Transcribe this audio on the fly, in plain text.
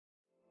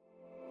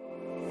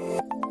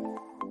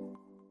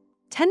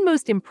10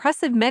 most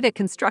impressive mega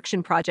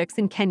construction projects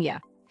in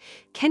Kenya.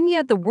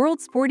 Kenya, the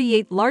world's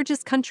 48th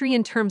largest country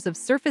in terms of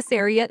surface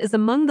area, is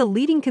among the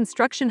leading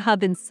construction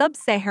hub in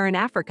Sub-Saharan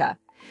Africa.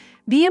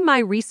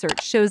 BMI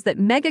Research shows that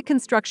mega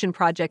construction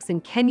projects in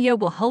Kenya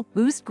will help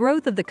boost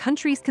growth of the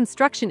country's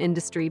construction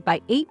industry by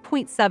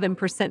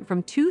 8.7%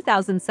 from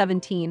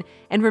 2017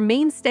 and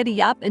remain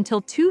steady up until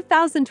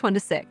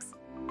 2026.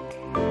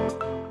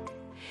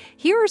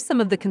 Here are some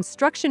of the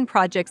construction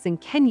projects in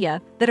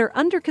Kenya that are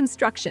under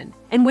construction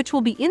and which will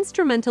be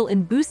instrumental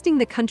in boosting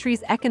the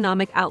country's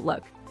economic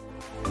outlook.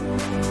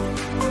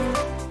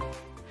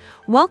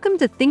 Welcome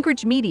to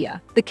ThinkRich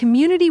Media, the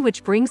community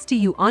which brings to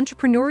you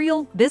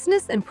entrepreneurial,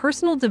 business, and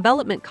personal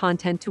development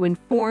content to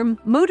inform,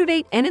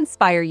 motivate, and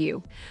inspire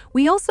you.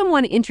 We also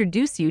want to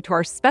introduce you to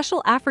our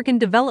special African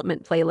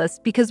development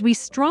playlist because we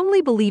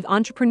strongly believe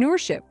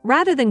entrepreneurship,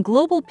 rather than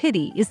global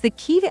pity, is the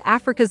key to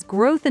Africa's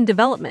growth and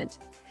development.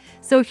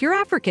 So if you're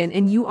African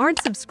and you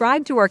aren't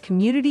subscribed to our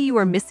community, you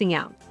are missing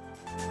out.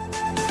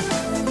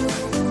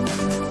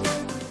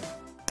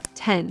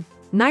 10.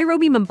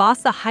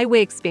 Nairobi-Mombasa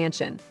Highway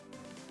Expansion.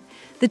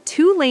 The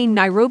two-lane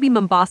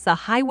Nairobi-Mombasa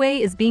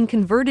Highway is being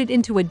converted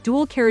into a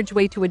dual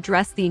carriageway to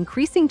address the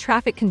increasing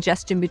traffic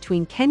congestion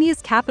between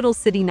Kenya's capital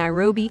city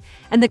Nairobi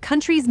and the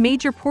country's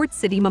major port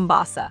city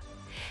Mombasa.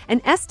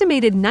 An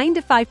estimated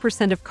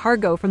 95% of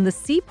cargo from the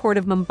seaport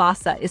of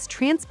Mombasa is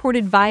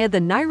transported via the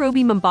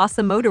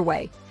Nairobi-Mombasa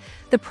motorway.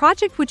 The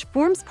project, which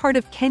forms part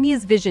of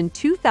Kenya's Vision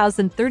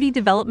 2030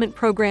 development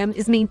program,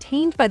 is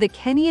maintained by the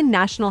Kenyan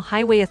National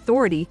Highway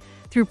Authority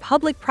through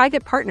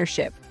public-private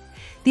partnership.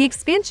 The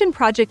expansion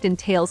project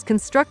entails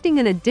constructing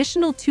an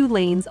additional 2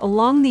 lanes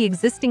along the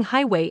existing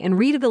highway and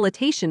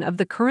rehabilitation of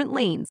the current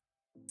lanes.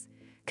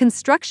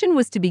 Construction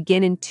was to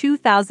begin in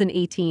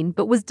 2018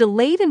 but was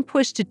delayed and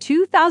pushed to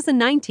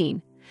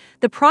 2019.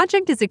 The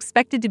project is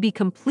expected to be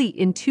complete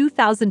in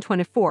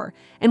 2024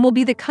 and will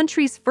be the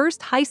country's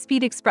first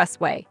high-speed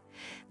expressway.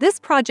 This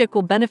project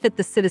will benefit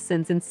the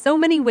citizens in so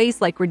many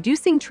ways, like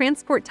reducing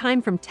transport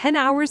time from 10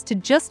 hours to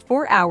just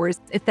 4 hours.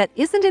 If that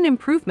isn't an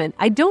improvement,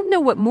 I don't know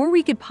what more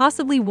we could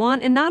possibly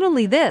want. And not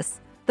only this,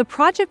 the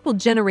project will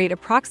generate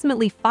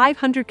approximately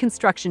 500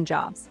 construction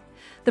jobs.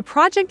 The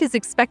project is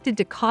expected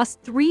to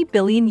cost $3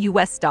 billion.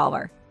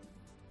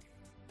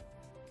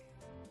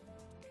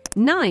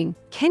 9.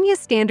 Kenya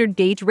Standard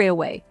Gauge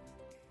Railway.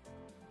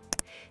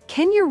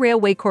 Kenya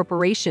Railway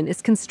Corporation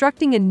is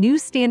constructing a new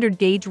standard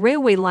gauge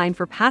railway line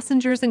for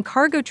passengers and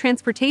cargo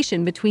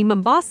transportation between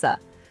Mombasa,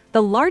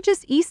 the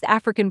largest East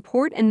African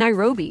port, and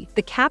Nairobi,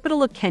 the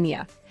capital of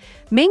Kenya.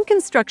 Main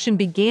construction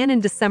began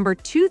in December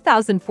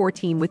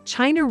 2014, with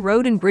China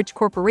Road and Bridge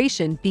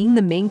Corporation being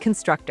the main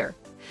constructor.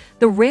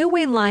 The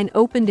railway line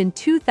opened in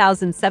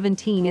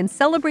 2017 and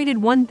celebrated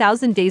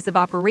 1,000 days of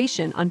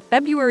operation on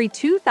February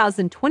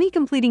 2020,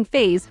 completing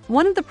Phase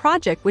 1 of the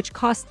project, which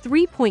cost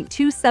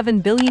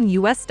 $3.27 billion.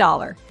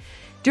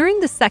 During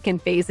the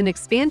second phase, an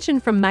expansion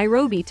from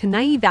Nairobi to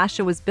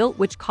Naivasha was built,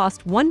 which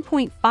cost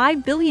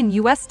 $1.5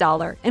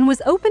 billion and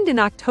was opened in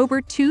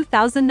October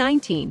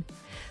 2019.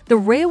 The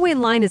railway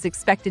line is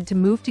expected to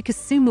move to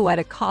Kisumu at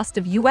a cost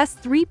of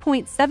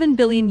 $3.7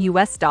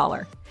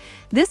 billion.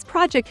 This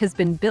project has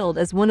been billed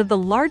as one of the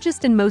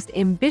largest and most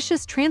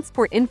ambitious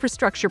transport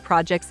infrastructure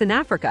projects in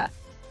Africa.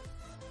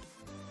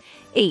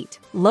 8.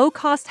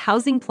 Low-cost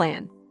housing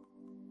plan.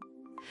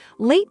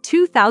 Late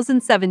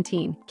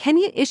 2017,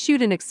 Kenya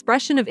issued an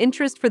expression of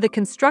interest for the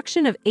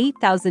construction of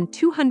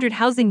 8,200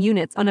 housing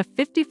units on a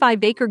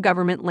 55-acre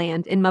government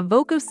land in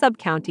Mavoko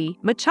Sub-County,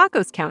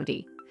 Machakos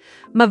County.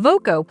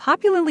 Mavoko,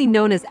 popularly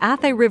known as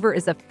Athi River,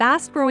 is a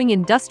fast-growing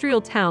industrial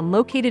town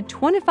located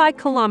 25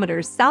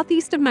 kilometers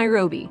southeast of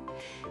Nairobi.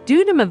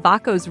 Due to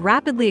Mavoko's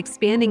rapidly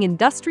expanding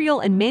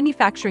industrial and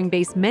manufacturing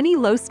base, many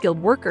low-skilled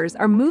workers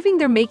are moving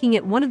there, making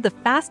it one of the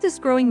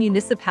fastest-growing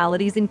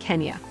municipalities in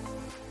Kenya.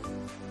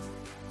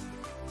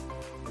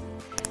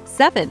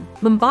 7.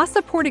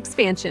 Mombasa Port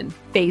Expansion,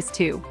 Phase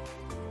 2.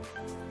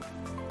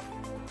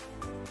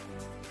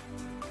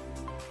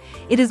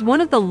 It is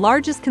one of the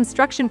largest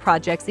construction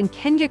projects in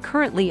Kenya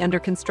currently under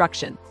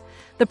construction.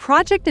 The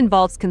project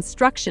involves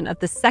construction of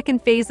the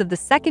second phase of the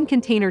second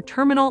container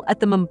terminal at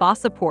the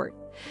Mombasa port.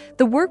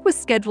 The work was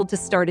scheduled to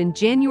start in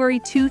January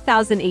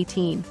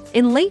 2018.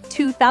 In late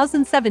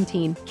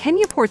 2017,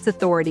 Kenya Ports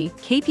Authority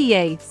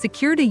 (KPA)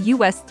 secured a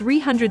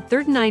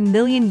 $339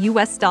 million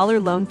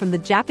loan from the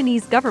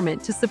Japanese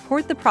government to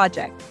support the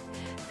project.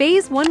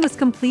 Phase 1 was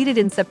completed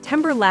in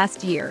September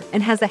last year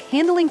and has a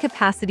handling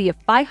capacity of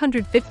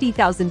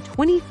 550,000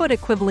 20-foot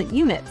equivalent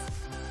units.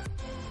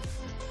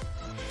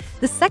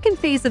 The second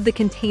phase of the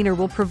container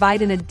will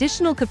provide an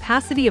additional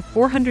capacity of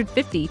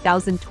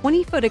 450,000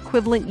 20-foot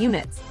equivalent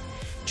units.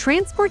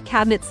 Transport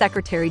Cabinet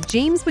Secretary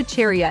James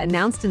Macharia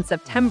announced in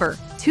September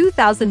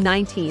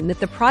 2019 that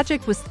the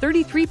project was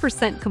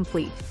 33%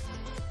 complete.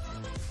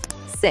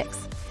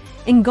 6.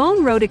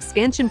 Ngong Road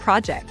Expansion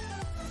Project.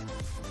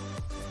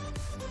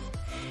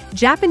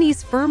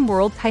 Japanese firm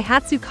World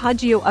Daihatsu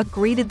Kajio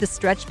upgraded the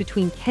stretch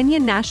between Kenya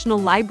National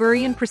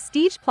Library and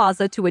Prestige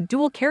Plaza to a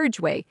dual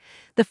carriageway,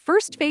 the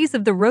first phase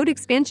of the road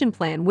expansion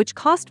plan, which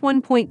cost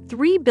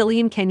 1.3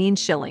 billion Kenyan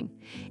shilling.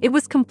 It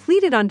was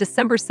completed on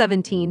December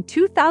 17,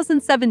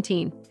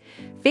 2017.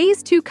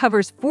 Phase 2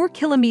 covers 4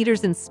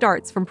 kilometers and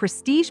starts from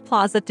Prestige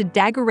Plaza to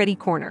Dagoretti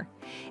Corner.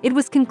 It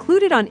was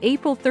concluded on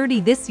April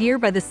 30 this year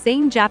by the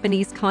same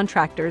Japanese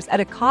contractors at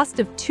a cost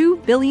of 2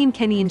 billion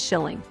Kenyan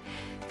shilling.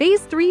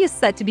 Phase 3 is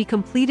set to be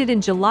completed in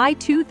July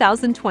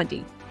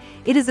 2020.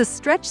 It is a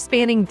stretch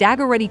spanning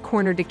Dagoretti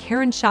Corner to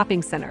Karen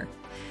Shopping Center.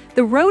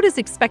 The road is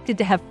expected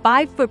to have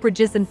 5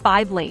 footbridges and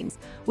 5 lanes,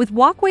 with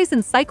walkways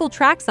and cycle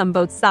tracks on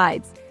both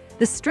sides.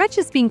 The stretch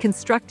is being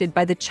constructed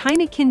by the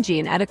China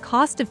Kinjian at a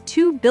cost of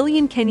 2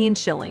 billion Kenyan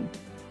shilling.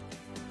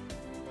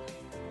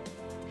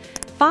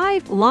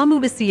 5.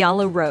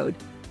 Lamu-Isiolo Road.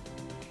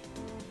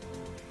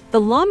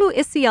 The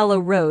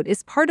Lamu-Isiolo Road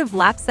is part of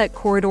Lapsset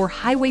Corridor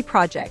Highway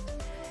project.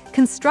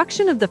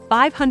 Construction of the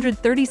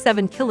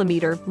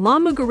 537-kilometer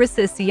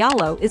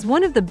Lamu-Garissa-Isiolo is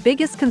one of the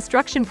biggest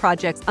construction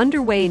projects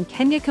underway in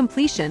Kenya.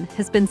 Completion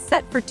has been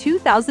set for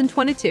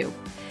 2022.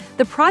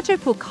 The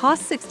project will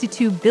cost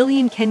 62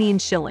 billion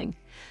Kenyan shilling.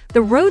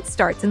 The road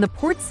starts in the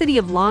port city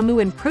of Lamu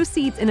and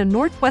proceeds in a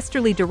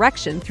northwesterly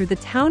direction through the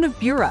town of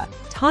Bura,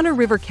 Tana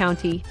River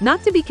County,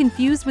 not to be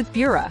confused with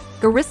Bura,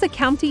 Garissa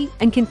County,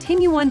 and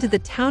continue on to the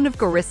town of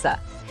Garissa.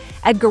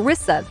 At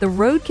Garissa, the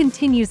road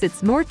continues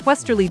its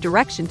northwesterly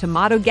direction to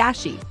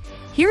Modogashi.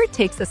 Here it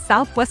takes a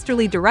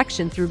southwesterly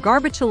direction through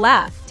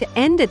Garbachala to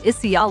end at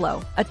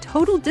Isiolo, a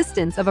total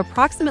distance of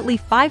approximately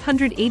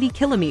 580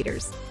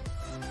 kilometers.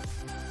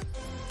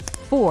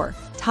 4.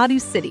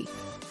 Tadu City.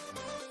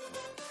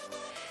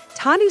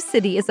 Tadu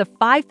City is a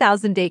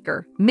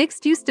 5,000-acre,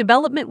 mixed-use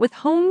development with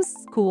homes,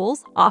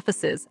 schools,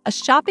 offices, a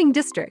shopping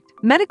district,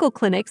 medical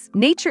clinics,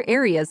 nature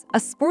areas, a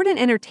sport and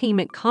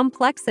entertainment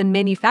complex and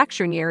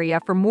manufacturing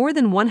area for more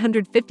than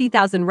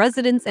 150,000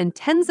 residents and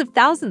tens of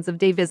thousands of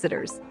day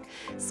visitors.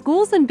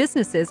 Schools and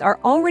businesses are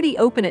already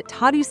open at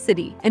Tadu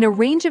City, and a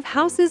range of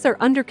houses are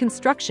under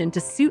construction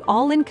to suit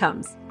all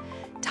incomes.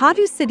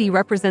 Tadu City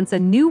represents a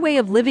new way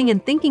of living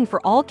and thinking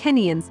for all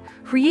Kenyans,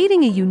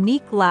 creating a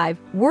unique live,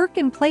 work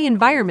and play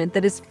environment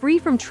that is free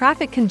from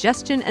traffic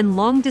congestion and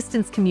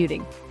long-distance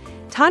commuting.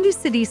 Tadu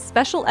City's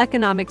special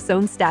economic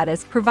zone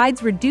status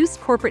provides reduced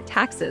corporate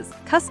taxes,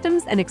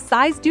 customs and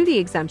excise duty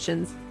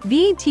exemptions,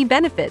 VAT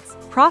benefits,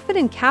 profit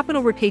and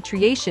capital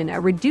repatriation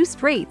at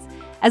reduced rates,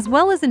 as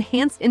well as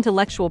enhanced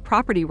intellectual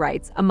property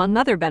rights, among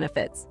other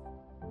benefits.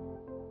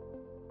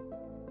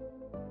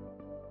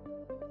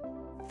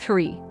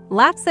 3.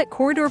 Lapsset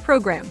Corridor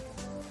Program.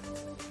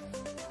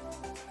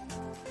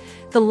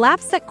 The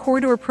Lapsset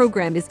Corridor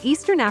Program is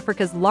Eastern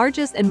Africa's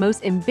largest and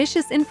most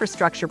ambitious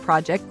infrastructure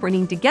project,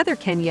 bringing together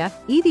Kenya,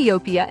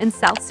 Ethiopia, and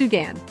South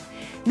Sudan.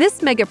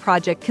 This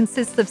mega-project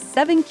consists of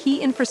 7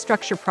 key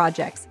infrastructure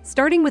projects,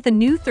 starting with a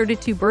new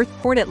 32-berth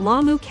port at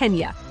Lamu,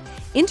 Kenya,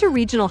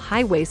 interregional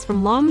highways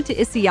from Lamu to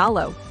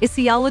Isiolo,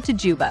 Isiolo to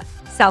Juba,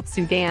 South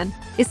Sudan,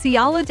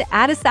 Isiolo to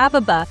Addis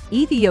Ababa,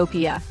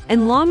 Ethiopia,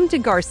 and Lamu to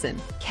Garsen,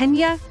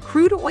 Kenya,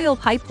 crude oil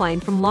pipeline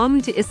from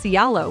Lamu to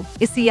Isiolo,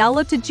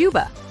 Isiolo to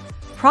Juba,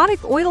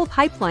 product oil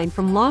pipeline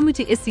from Lamu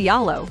to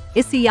Isiolo,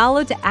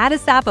 Isiolo to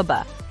Addis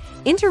Ababa,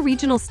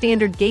 interregional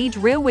standard gauge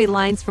railway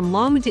lines from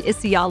Lamu to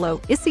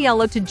Isiolo,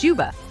 Isiolo to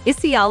Juba,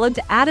 Isiolo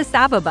to Addis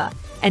Ababa,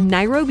 and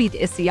Nairobi to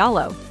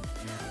Isiolo.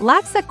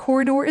 Lapsset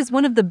Corridor is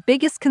one of the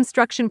biggest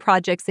construction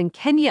projects in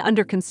Kenya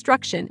under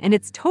construction, and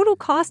its total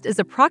cost is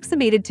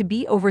approximated to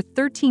be over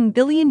 $13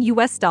 billion.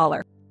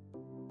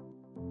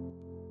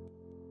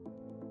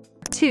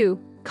 2.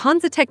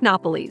 Konza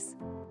Technopolis.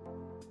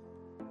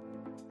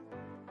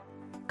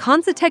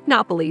 Konza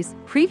Technopolis,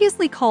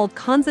 previously called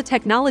Konza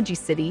Technology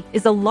City,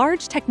 is a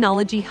large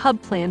technology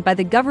hub planned by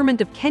the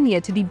government of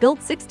Kenya to be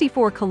built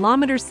 64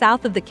 kilometers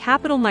south of the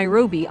capital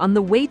Nairobi on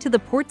the way to the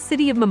port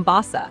city of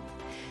Mombasa.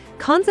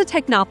 Konza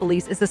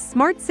Technopolis is a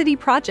smart city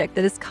project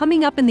that is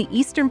coming up in the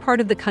eastern part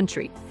of the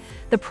country.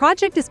 The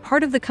project is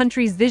part of the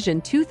country's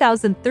Vision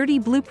 2030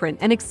 blueprint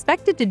and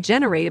expected to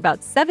generate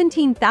about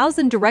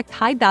 17,000 direct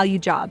high-value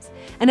jobs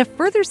and a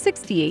further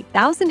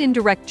 68,000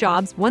 indirect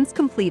jobs once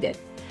completed.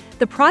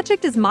 The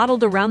project is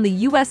modeled around the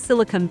U.S.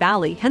 Silicon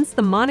Valley, hence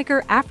the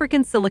moniker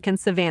African Silicon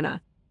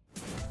Savannah.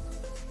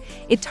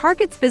 It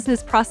targets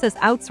business process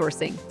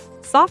outsourcing,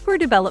 software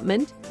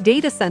development,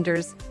 data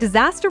centers,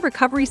 disaster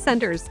recovery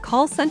centers,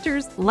 call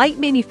centers, light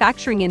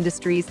manufacturing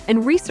industries,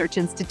 and research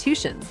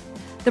institutions.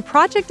 The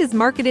project is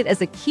marketed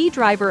as a key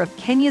driver of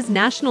Kenya's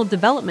National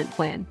Development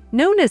Plan,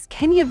 known as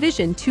Kenya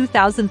Vision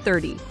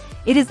 2030.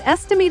 It is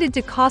estimated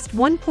to cost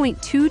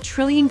 1.2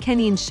 trillion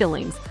Kenyan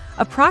shillings,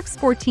 approx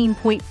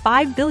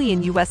 $14.5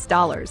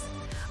 billion.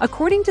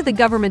 According to the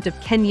government of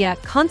Kenya,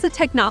 Konza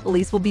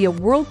Technopolis will be a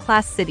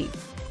world-class city,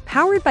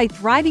 powered by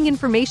thriving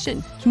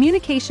information,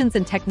 communications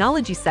and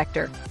technology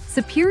sector,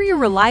 superior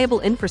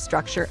reliable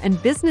infrastructure,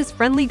 and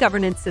business-friendly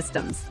governance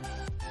systems.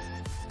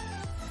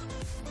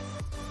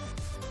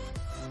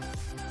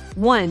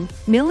 1.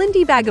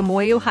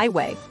 Malindi-Bagamoyo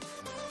Highway.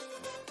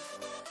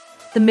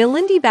 The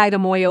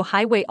Malindi-Bagamoyo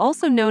Highway,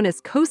 also known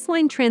as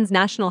Coastline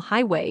Transnational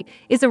Highway,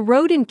 is a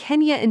road in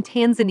Kenya and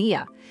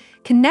Tanzania,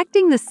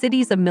 connecting the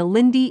cities of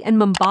Malindi and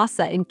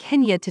Mombasa in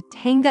Kenya to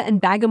Tanga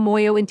and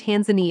Bagamoyo in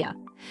Tanzania.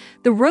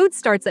 The road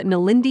starts at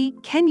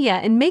Malindi, Kenya,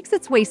 and makes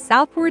its way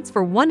southwards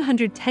for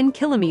 110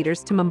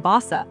 kilometers to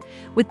Mombasa,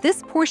 with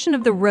this portion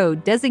of the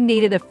road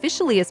designated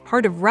officially as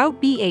part of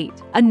Route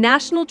B8, a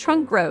national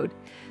trunk road.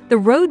 The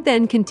road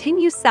then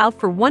continues south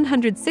for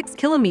 106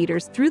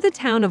 kilometers through the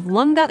town of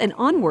Lunga and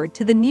onward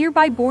to the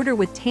nearby border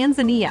with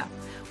Tanzania,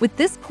 with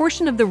this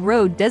portion of the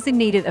road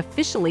designated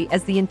officially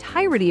as the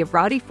entirety of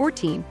Route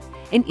 14,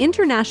 an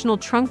international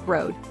trunk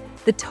road.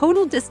 The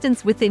total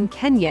distance within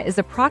Kenya is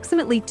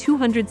approximately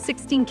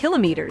 216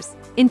 kilometers.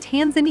 In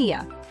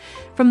Tanzania,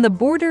 from the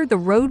border, the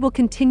road will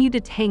continue to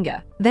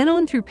Tanga, then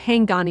on through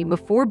Pangani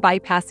before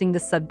bypassing the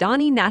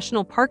Subdani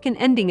National Park and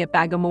ending at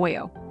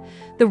Bagamoyo.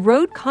 The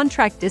road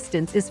contract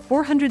distance is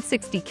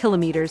 460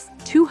 kilometers,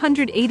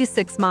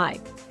 286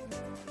 miles.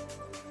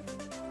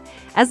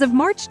 As of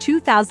March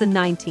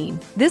 2019,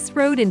 this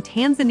road in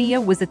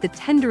Tanzania was at the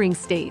tendering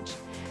stage.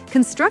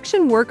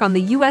 Construction work on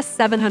the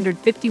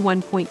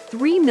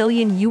 $751.3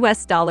 million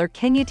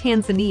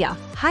Kenya-Tanzania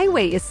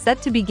highway is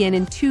set to begin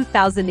in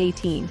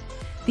 2018.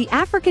 The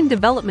African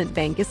Development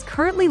Bank is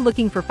currently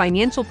looking for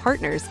financial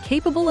partners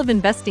capable of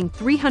investing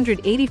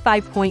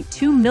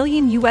 $385.2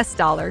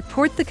 million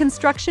toward the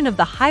construction of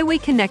the highway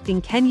connecting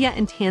Kenya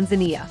and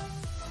Tanzania.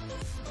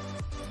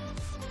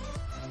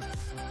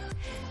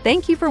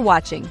 Thank you for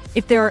watching.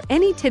 If there are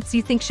any tips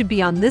you think should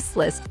be on this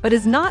list but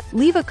is not,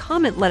 leave a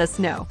comment, let us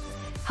know.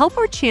 Help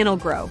our channel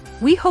grow.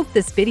 We hope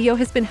this video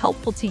has been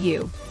helpful to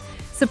you.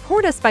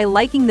 Support us by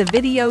liking the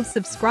video,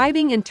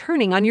 subscribing, and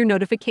turning on your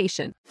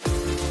notification.